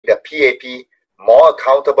PAP more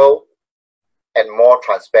accountable and more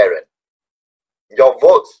transparent. Your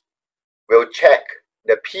votes will check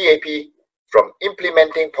the PAP from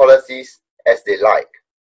implementing policies as they like.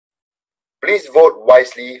 Please vote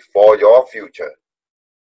wisely for your future.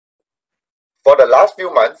 For the last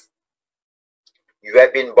few months, you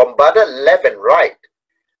have been bombarded left and right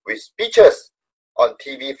with speeches on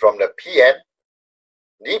TV from the PM,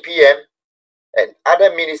 DPM, and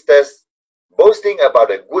other ministers boasting about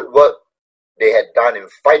the good work they had done in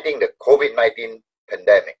fighting the COVID-19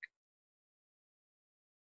 pandemic.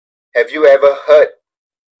 Have you ever heard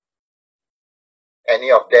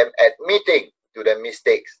any of them admitting to the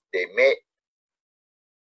mistakes they made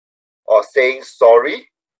or saying sorry,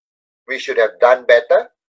 we should have done better?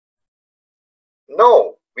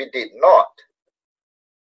 No, we did not.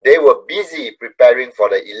 They were busy preparing for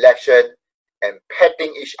the election and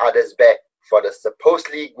patting each other's back for the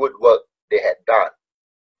supposedly good work they had done,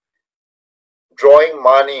 drawing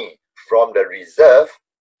money from the reserve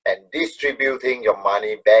and distributing your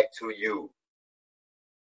money back to you.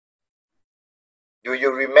 Do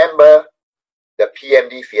you remember the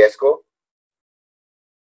PMD fiasco?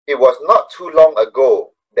 It was not too long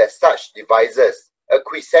ago that such devices, a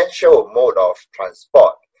quintessential mode of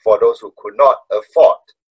transport for those who could not afford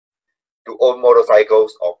to own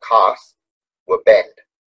motorcycles or cars, were banned.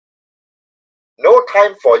 No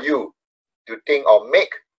time for you to think or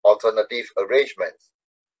make alternative arrangements,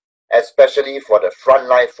 especially for the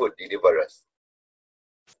frontline food deliverers.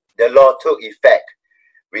 The law took effect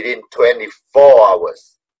within 24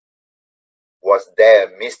 hours. Was there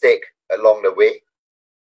a mistake along the way?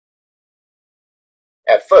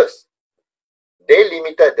 At first, they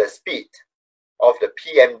limited the speed of the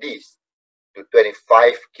PMDs to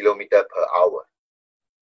 25 km per hour.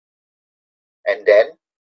 And then,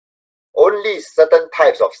 only certain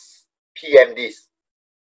types of PMDs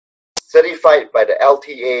certified by the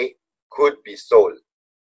LTA could be sold.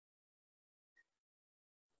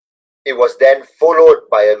 It was then followed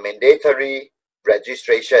by a mandatory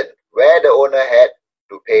registration where the owner had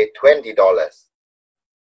to pay $20.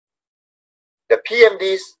 The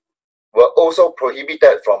PMDs were also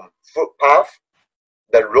prohibited from footpaths,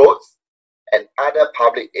 the roads, and other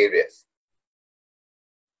public areas.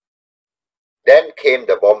 Then came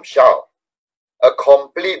the bombshell, a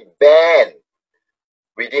complete ban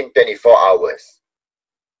within 24 hours.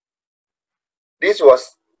 This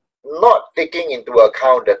was not taking into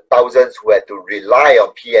account the thousands who had to rely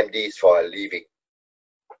on PMDs for a living.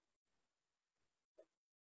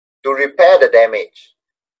 To repair the damage,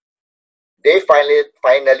 they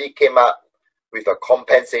finally came up with a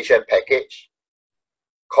compensation package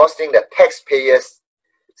costing the taxpayers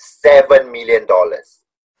 $7 million.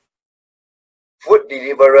 Food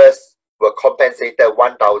deliverers were compensated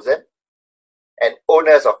 $1,000, and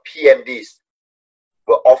owners of PMDs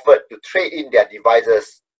were offered to trade in their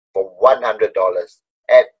devices for $100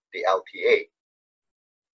 at the LTA.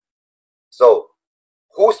 So,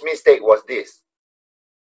 whose mistake was this?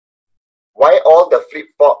 Why all the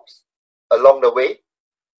flip-flops along the way?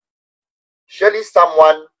 Surely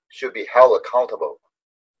someone should be held accountable.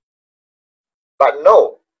 But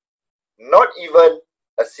no, not even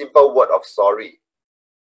a simple word of sorry.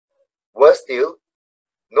 Worse still,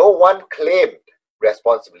 no one claimed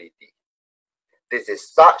responsibility. This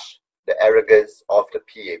is such the arrogance of the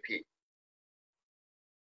PAP.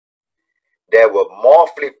 There were more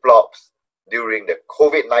flip-flops during the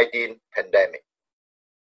COVID-19 pandemic.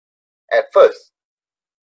 At first,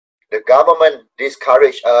 the government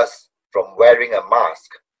discouraged us from wearing a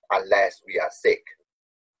mask unless we are sick.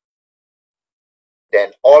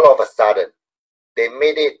 Then all of a sudden, they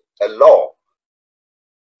made it a law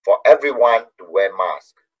for everyone to wear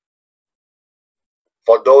masks.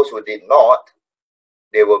 For those who did not,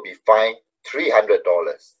 they will be fined $300.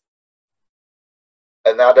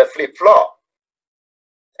 Another flip-flop,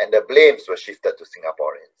 and the blames were shifted to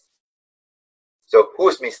Singaporeans. So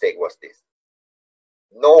whose mistake was this?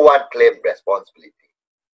 No one claimed responsibility.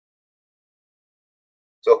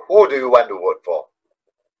 So who do you want to vote for?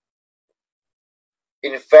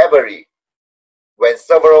 In February, when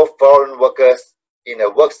several foreign workers in a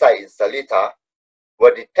worksite in Seletar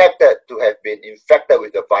were detected to have been infected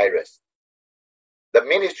with the virus, the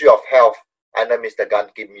Ministry of Health under Mr. Gan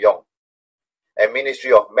Kim Yong and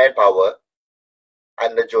Ministry of Manpower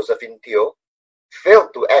under Josephine Teo failed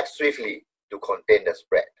to act swiftly to contain the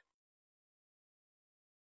spread.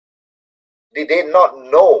 Did they not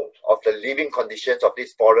know of the living conditions of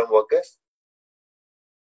these foreign workers?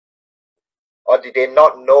 Or did they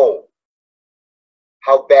not know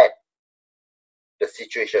how bad the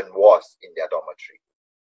situation was in their dormitory?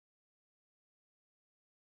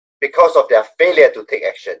 because of their failure to take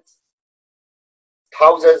actions.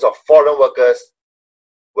 Thousands of foreign workers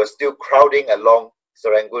were still crowding along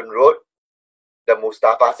Serangoon Road, the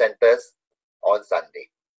Mustafa centers, on Sunday.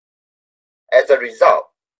 As a result,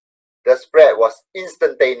 the spread was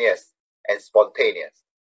instantaneous and spontaneous,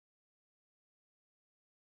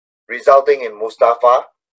 resulting in Mustafa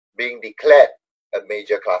being declared a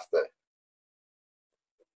major cluster.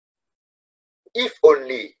 If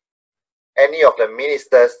only any of the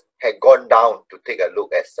ministers had gone down to take a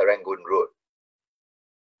look at Serangoon Road.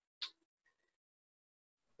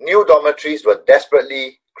 New dormitories were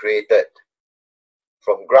desperately created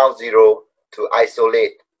from ground zero to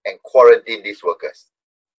isolate and quarantine these workers.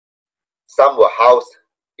 Some were housed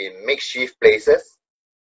in makeshift places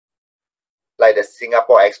like the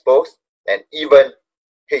Singapore Expos and even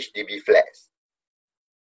HDB flats.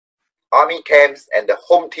 Army camps and the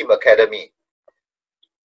Home Team Academy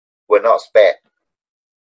were not spared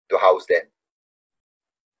to house them.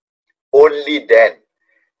 Only then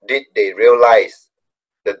did they realize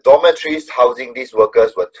the dormitories housing these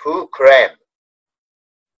workers were too cramped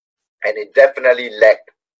and it definitely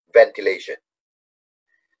lacked ventilation.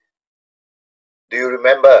 Do you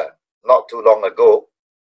remember not too long ago,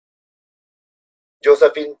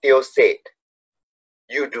 Josephine Teo said,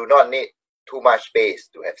 "You do not need too much space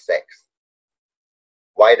to have sex."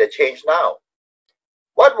 Why the change now?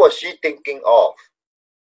 What was she thinking of?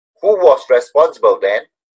 Who was responsible then?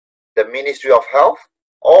 The Ministry of Health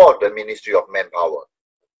or the Ministry of Manpower?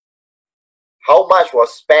 How much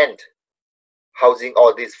was spent housing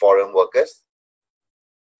all these foreign workers?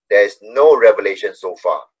 There is no revelation so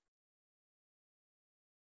far.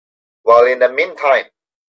 While in the meantime,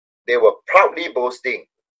 they were proudly boasting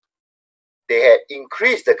they had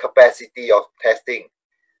increased the capacity of testing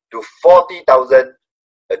to 40,000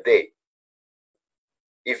 a day.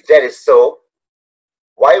 If that is so,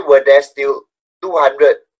 why were there still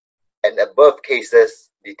 200 and above cases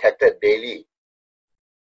detected daily?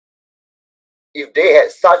 If they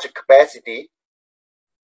had such a capacity,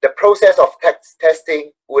 the process of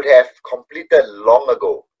testing would have completed long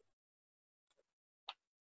ago.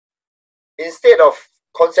 Instead of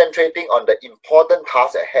concentrating on the important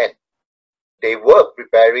task at hand, they were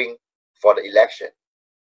preparing for the election.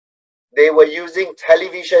 They were using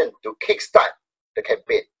television to kickstart the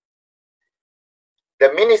campaign.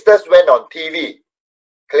 The ministers went on TV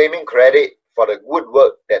claiming credit for the good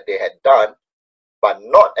work that they had done, but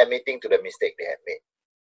not admitting to the mistake they had made.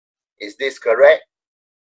 Is this correct?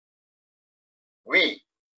 We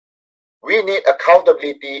need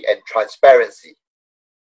accountability and transparency.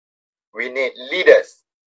 We need leaders.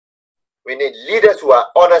 We need leaders who are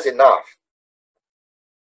honest enough.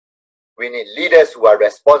 We need leaders who are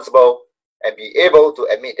responsible and be able to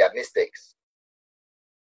admit their mistakes.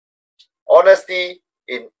 Honesty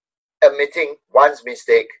in admitting one's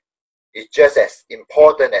mistake is just as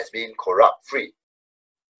important as being corrupt-free.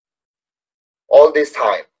 All this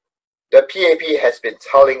time, the PAP has been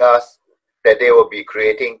telling us that they will be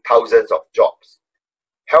creating thousands of jobs,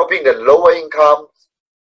 helping the lower incomes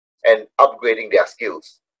and upgrading their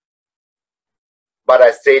skills. But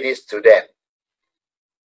I say this to them: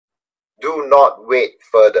 do not wait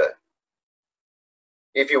further.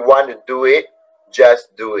 If you want to do it,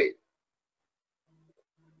 just do it.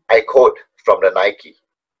 I quote from the Nike,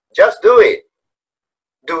 just do it.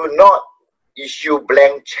 Do not issue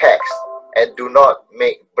blank checks and do not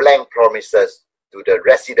make blank promises to the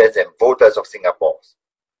residents and voters of Singapore.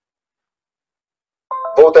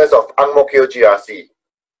 Voters of Ang Mo Kio GRC,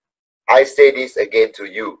 I say this again to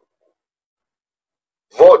you.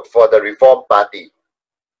 Vote for the Reform Party.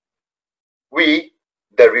 We,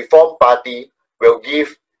 the Reform Party, will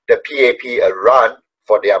give the PAP a run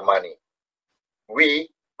for their money. We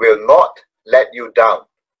will not let you down.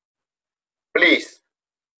 Please,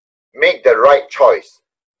 make the right choice.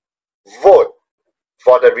 Vote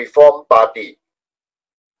for the Reform Party.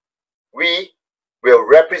 We will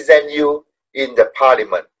represent you in the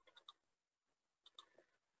Parliament.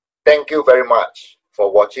 Thank you very much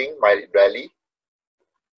for watching my rally.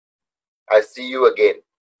 I'll see you again.